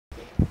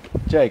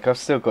Jake, I've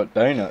still got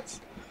donuts.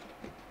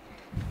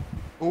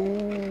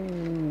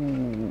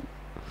 Ooh.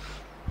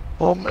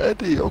 I'm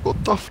Eddie, I've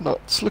got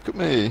doughnuts. Look at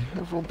me.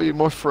 Everyone be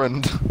my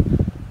friend.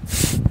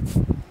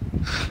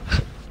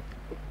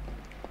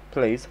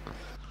 Please.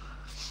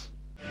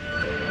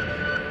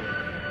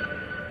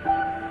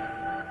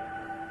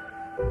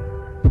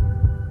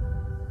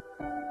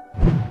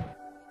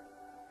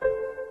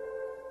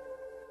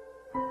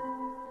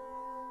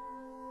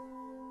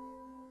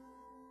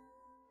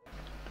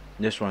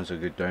 This one's a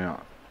good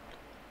donut.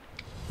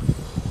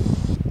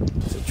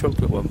 It's a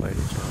chocolate one, by any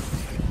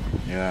chance.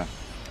 Yeah.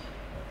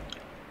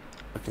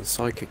 Fucking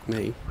psychic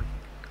me.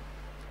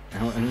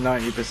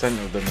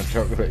 90% of them are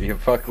chocolate, you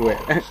fuck with.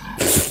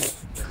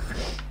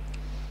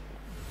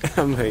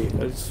 Mate,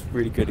 I was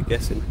really good at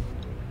guessing.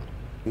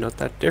 Not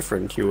that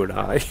different, you and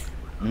I.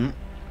 Mm.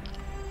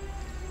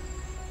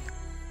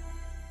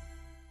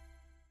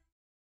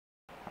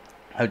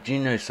 How do you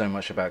know so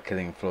much about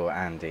Killing Floor,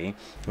 Andy?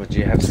 Would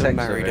you have sex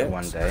with it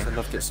one day? I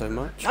loved it so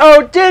much.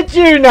 Oh, did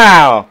you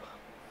now?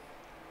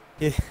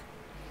 Yeah.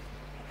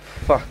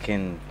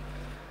 Fucking...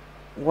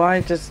 Why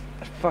does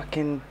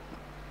fucking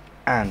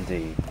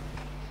Andy...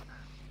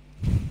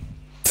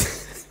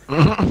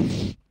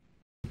 I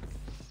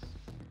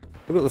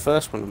got the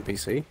first one on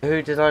PC.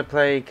 Who did I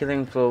play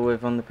Killing Floor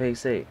with on the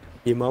PC?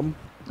 Your mum?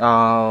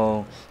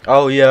 Oh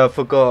yeah, I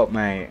forgot,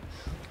 mate.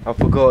 I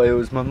forgot it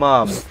was my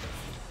mum.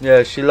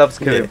 Yeah, she loves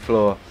Killing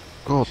Floor.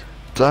 God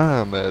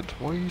damn, Ed.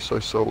 Why are you so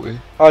salty?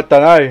 I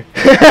don't know.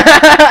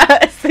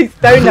 It's these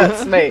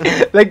donuts, mate.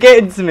 They're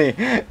getting to me.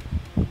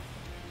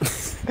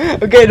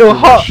 I'm getting all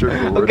hot.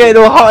 I'm getting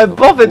all hot and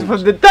bothered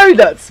from the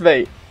donuts,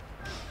 mate.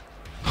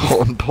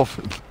 Hot and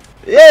bothered?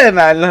 Yeah,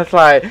 man. That's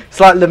like it's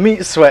like the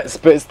meat sweats,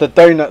 but it's the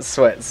donut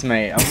sweats,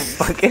 mate. I'm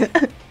fucking.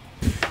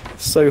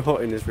 It's so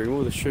hot in this room.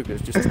 All the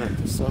sugar's just turned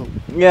to salt.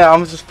 Yeah,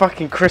 I'm just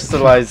fucking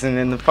crystallizing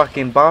in the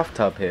fucking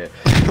bathtub here.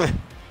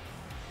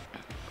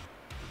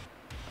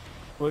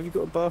 Why have you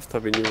got a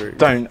bathtub in your room?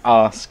 Don't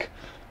ask.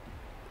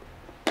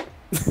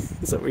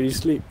 Is that where you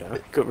sleep now?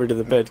 Got rid of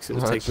the bed because it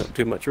was taking up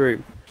too much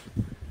room.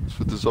 It's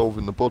for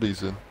dissolving the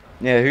bodies in.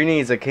 Yeah, who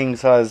needs a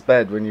king-size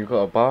bed when you've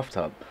got a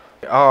bathtub?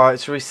 Oh,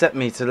 it's reset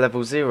me to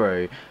level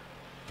 0.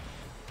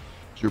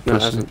 You're No, it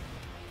pussy. hasn't.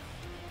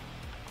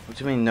 What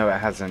do you mean, no it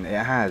hasn't?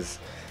 It has.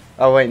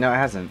 Oh wait, no it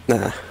hasn't.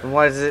 Nah. Then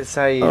why does it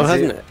say... Oh,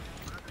 hasn't it?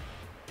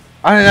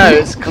 I don't know,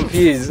 it's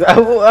confused.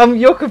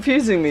 You're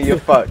confusing me, you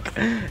fuck.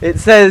 It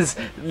says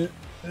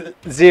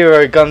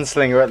 0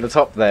 gunslinger at the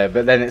top there,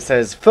 but then it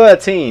says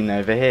 13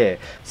 over here.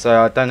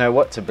 So I don't know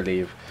what to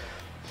believe.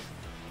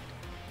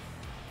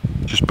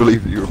 Just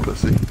believe that you're a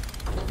pussy.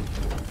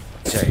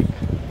 Jake.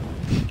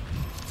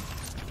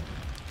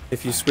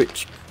 If you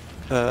switch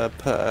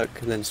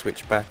perk and then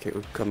switch back, it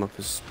would come up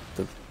as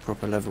the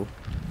proper level.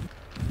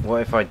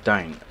 What if I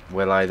don't?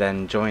 Will I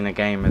then join a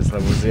game as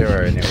level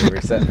 0 and it will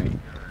reset me?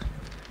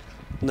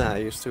 Nah,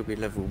 you'll still be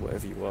level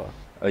whatever you are.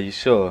 Are you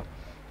sure?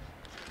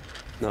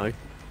 No.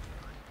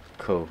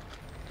 Cool.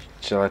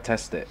 Shall I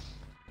test it?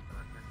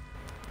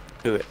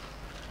 Do it.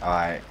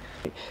 Alright.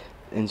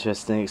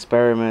 Interesting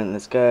experiment,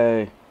 let's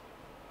go.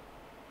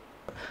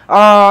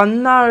 Oh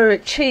no,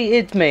 it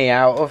cheated me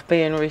out of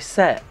being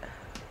reset.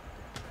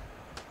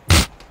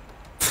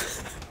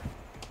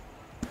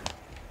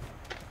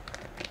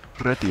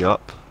 Ready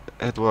up,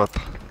 Edward.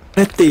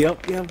 Ready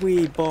up, you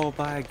wee ball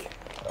bag.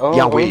 Oh,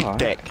 Ya wee alright.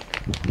 dick.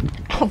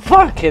 Oh,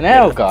 fucking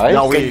hell, guys.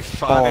 Ya wee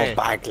funny.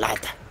 Ball bag,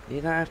 lad.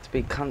 You don't have to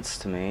be cunts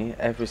to me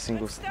every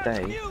single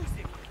day.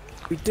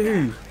 We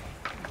do.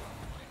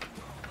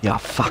 Ya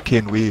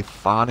fucking wee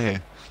funny.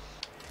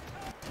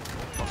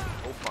 Oh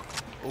fuck.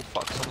 Oh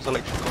fuck, someone's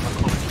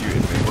electrocuted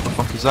me. What the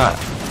fuck is that?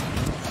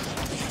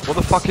 What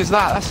the fuck is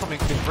that? That's something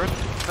different.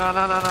 No.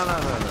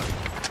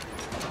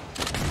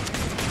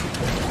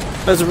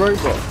 There's a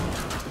robot.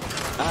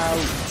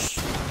 Ouch.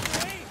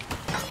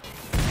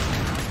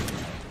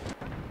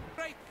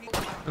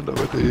 Hello,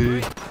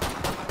 Eddie.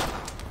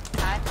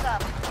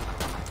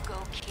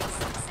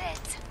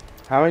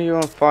 How are you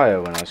on fire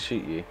when I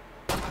shoot you?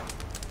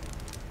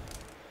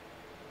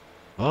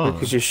 Oh.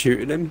 Because you're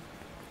shooting him.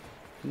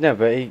 No,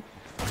 but he...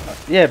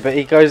 Yeah, but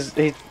he goes...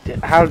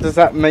 How does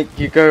that make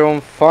you go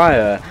on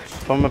fire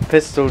from a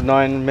pistol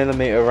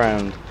 9mm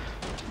round?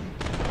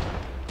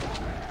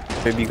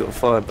 Maybe you got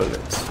fire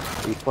bullets.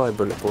 You fire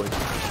bullet boy.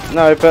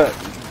 No, but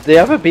the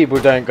other people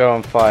don't go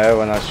on fire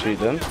when I shoot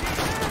them.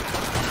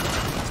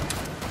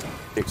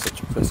 You're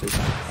such a pussy.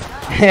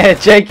 Yeah,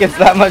 Jake is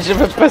that much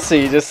of a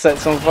pussy, he just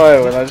sets on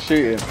fire when I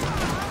shoot him.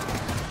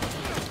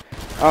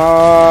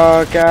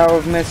 Oh, get out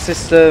of my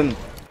system.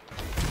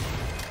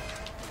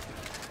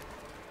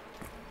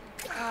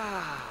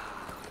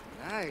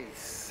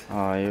 Nice.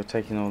 Oh, you're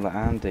taking all the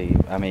Andy.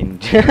 I mean...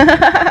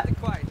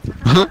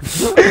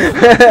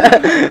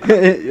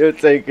 You're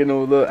taking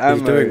all the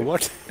ammo. You're doing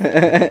what?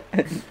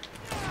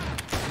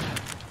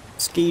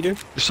 Skeeter?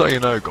 Just so you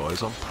know,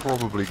 guys, I'm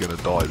probably gonna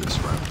die this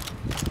round.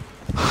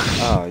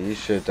 Oh, you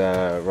should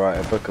write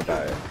a book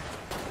about it.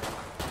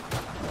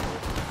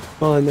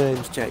 My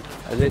name's Jake,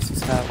 and this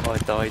is how I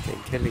died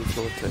in Killing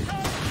Floor 2.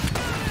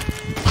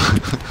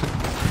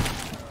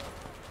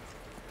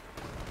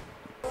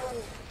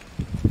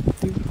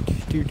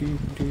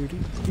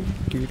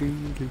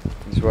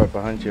 He's right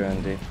behind you,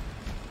 Andy.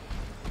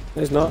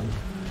 There's not.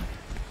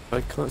 I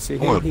can't see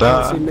him. Oh, He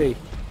can't see me.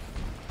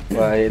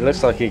 Well, it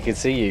looks like he can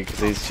see you because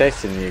he's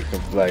chasing you.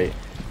 Like,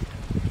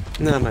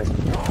 No, mate.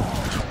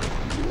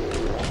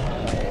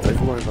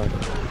 Don't worry about it.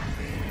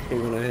 He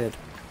went ahead.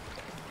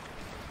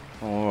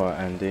 alright,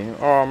 Andy.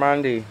 Oh, I'm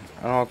Andy,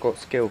 and I've got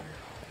skill.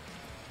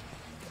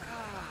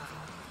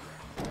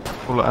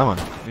 Full of ammo.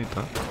 Need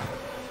that.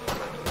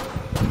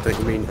 Don't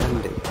you mean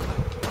Andy?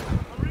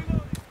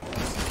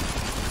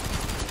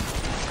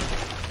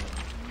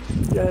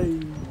 Yay!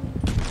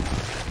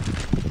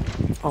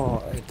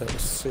 Oh, that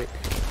was sick.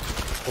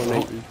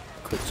 180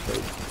 quick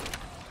scope.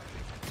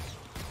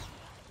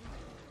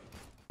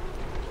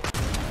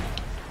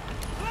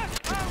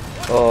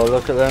 Oh,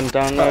 look at them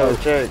down there,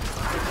 Jake.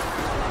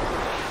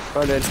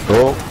 Run in.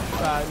 Oh.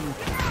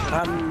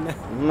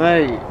 Run.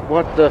 Mate,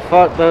 what the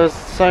fuck? There's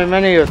so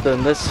many of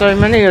them. There's so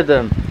many of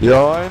them.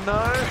 Yeah, I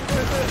know.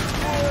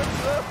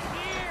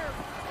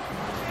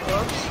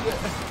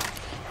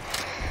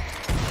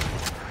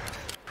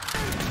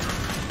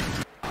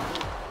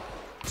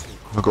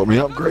 I've got me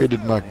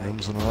upgraded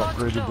magnums and an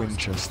upgraded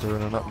Winchester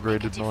and an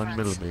upgraded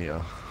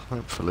 9mm.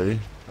 Hopefully,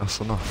 that's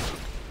enough.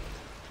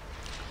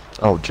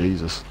 Oh,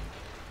 Jesus.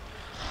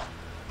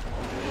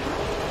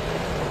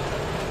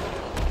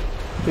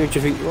 Who do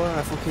you think you are?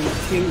 A fucking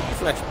king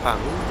Fleshpound?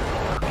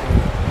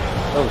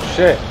 Oh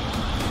shit.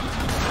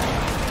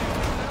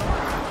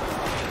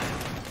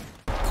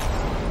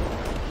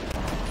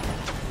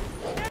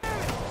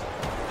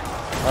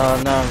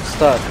 Oh no, I'm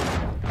stuck.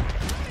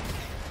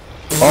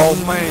 Oh,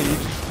 mate, he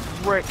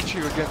just wrecked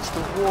you against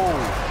the wall.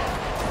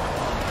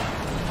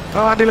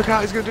 Oh, Andy, look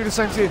out, he's going to do the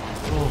same to you.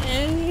 Oh.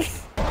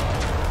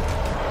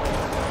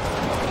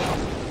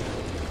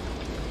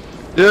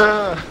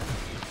 Yeah.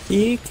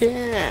 You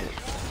can.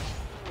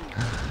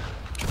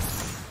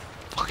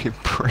 Fucking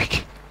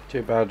prick.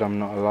 Too bad I'm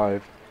not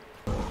alive.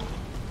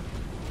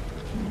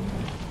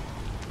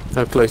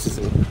 How close is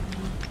it?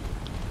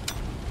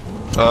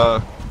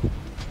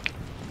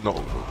 No,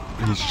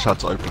 he's just had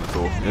to open the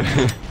door.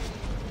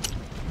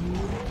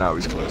 Now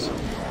he's close.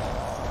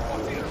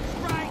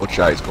 Watch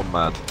out, he's gone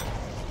mad.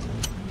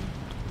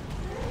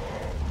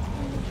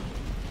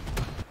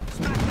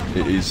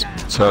 It is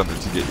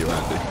determined to get you,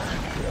 Andy.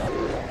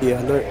 Yeah,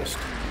 I noticed.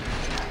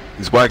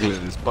 He's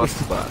waggling his butt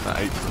about that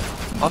apron.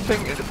 I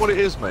think what it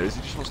is, mate, is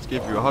he just wants to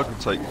give you a hug and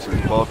take you to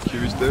the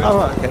barbecue he's doing. Oh,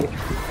 right, okay.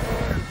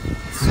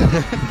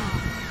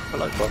 I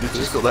like You've barbecues.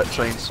 just got that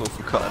chainsaw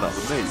for cutting up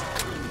the meat.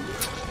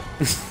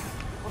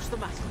 What's the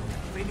matter?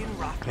 Feeling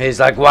rough? He's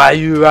like, why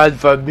you run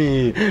from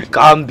me?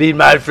 Come be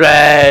my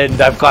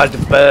friend. I've got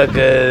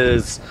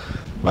burgers.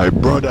 My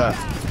brother,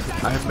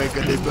 I'm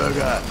making a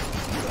burger.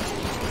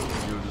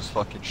 You were just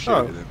fucking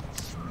shitting him.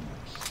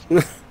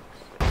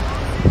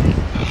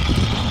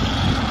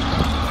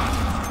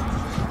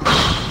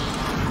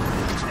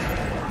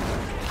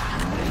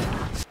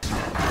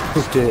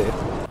 Oh dear.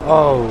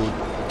 Oh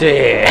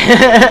dear.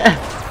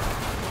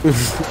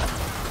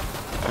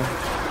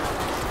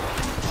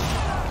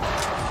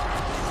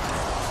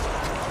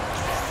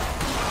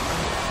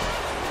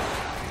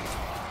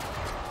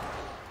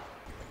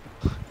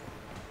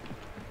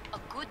 A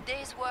good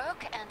day's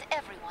work and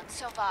everyone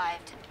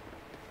survived.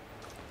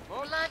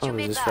 Glad I you was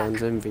made this back.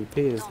 round's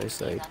MVP, as they Don't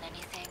say. lean on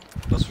anything.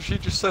 That's what she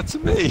just said to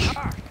me.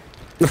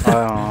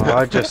 Oh,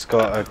 I just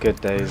got a good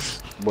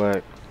day's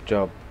work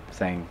job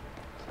thing.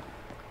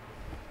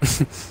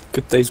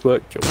 Good day's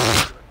work, job.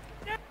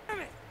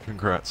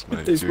 Congrats,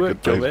 mate. day's You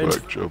work good job, day's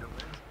Ed. work job.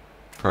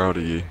 Proud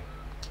of you.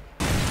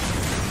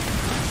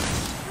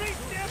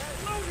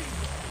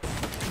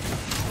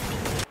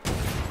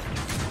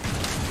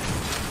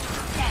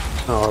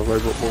 Oh,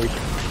 robot boy.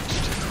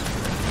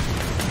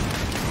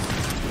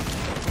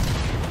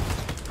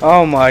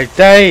 Oh my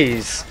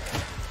days!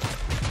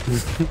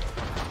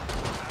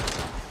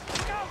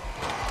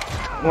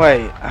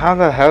 Wait, how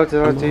the hell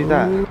did I do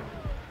that?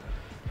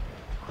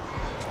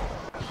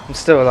 I'm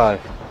still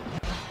alive.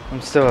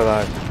 I'm still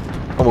alive.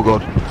 Oh my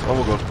god. Oh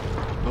my god.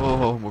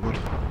 Oh my god.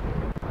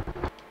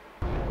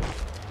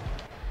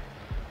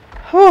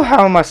 Oh,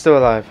 how am I still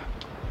alive?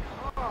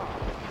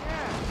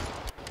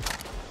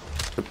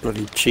 The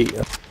bloody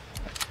cheater.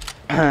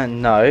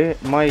 No,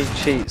 my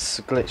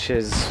cheats,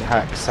 glitches,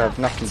 hacks have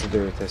nothing to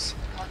do with this.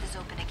 Pod is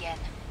open again.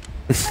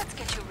 Let's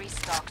get you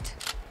restocked.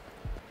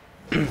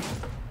 Who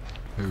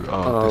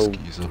are Oh. this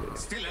geezer?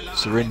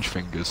 Syringe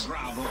Fingers.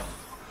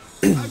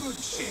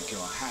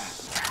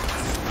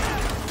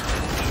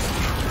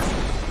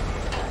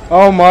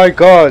 Oh my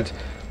god!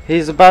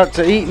 He's about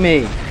to eat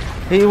me!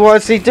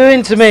 What's he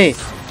doing to me?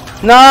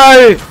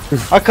 No!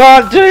 I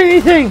can't do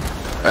anything!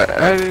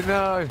 Eddie,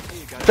 no!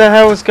 What the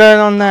hell was going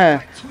on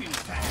there?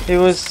 He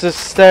was just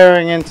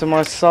staring into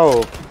my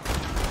soul.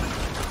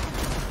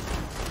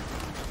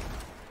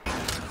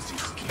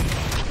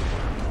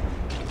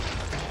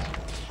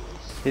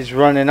 He's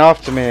running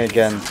after me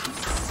again.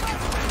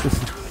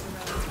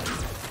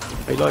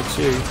 He likes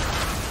you.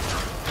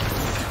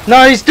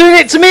 No, he's doing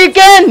it to me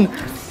again!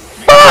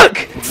 Fuck!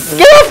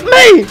 Get off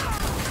me!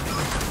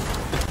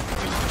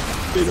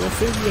 Get off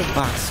him, you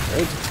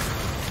bastard.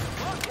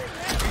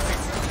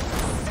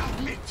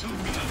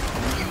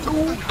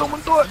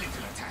 Don't do it!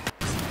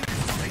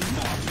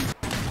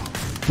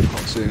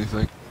 Can't see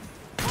anything.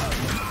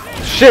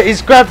 Shit,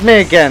 he's grabbed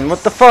me again.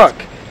 What the fuck?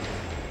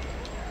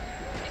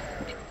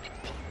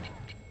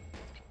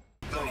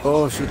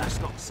 Oh shit. That's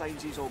not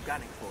Sainsbury's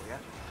organic for you.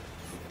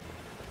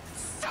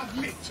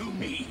 Submit to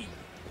me.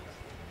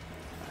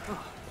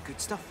 Oh,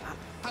 good stuff, that.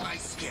 Have I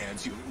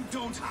scared you?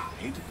 Don't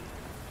hide.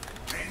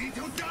 Ready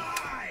to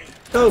die.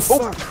 Oh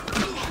fuck.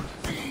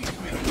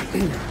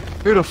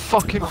 Who the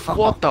fucking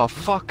what the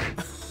fuck?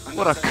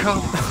 What a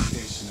cunt.